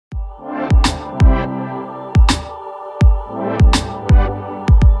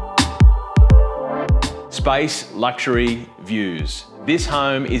Space, luxury, views. This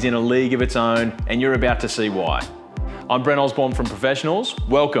home is in a league of its own, and you're about to see why. I'm Brent Osborne from Professionals.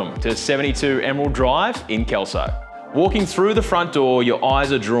 Welcome to 72 Emerald Drive in Kelso. Walking through the front door, your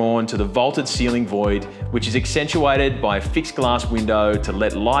eyes are drawn to the vaulted ceiling void, which is accentuated by a fixed glass window to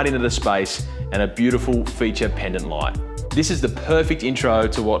let light into the space and a beautiful feature pendant light. This is the perfect intro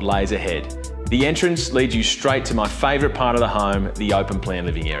to what lays ahead. The entrance leads you straight to my favourite part of the home, the open plan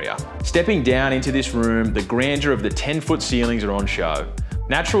living area. Stepping down into this room, the grandeur of the 10-foot ceilings are on show.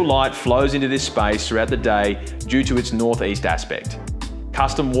 Natural light flows into this space throughout the day due to its northeast aspect.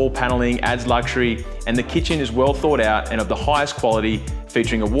 Custom wall panelling adds luxury, and the kitchen is well thought out and of the highest quality,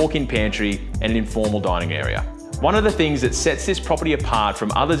 featuring a walk-in pantry and an informal dining area. One of the things that sets this property apart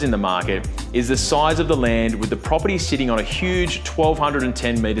from others in the market is the size of the land, with the property sitting on a huge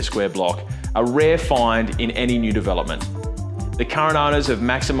 1,210 metre square block, a rare find in any new development. The current owners have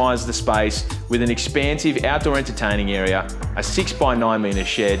maximised the space with an expansive outdoor entertaining area, a 6x9 metre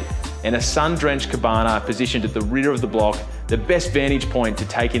shed, and a sun-drenched cabana positioned at the rear of the block, the best vantage point to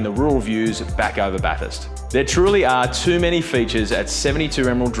take in the rural views back over Bathurst. There truly are too many features at 72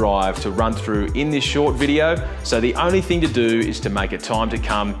 Emerald Drive to run through in this short video, so the only thing to do is to make a time to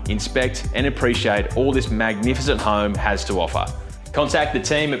come, inspect and appreciate all this magnificent home has to offer. Contact the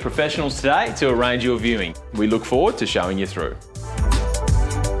team at Professionals today to arrange your viewing. We look forward to showing you through.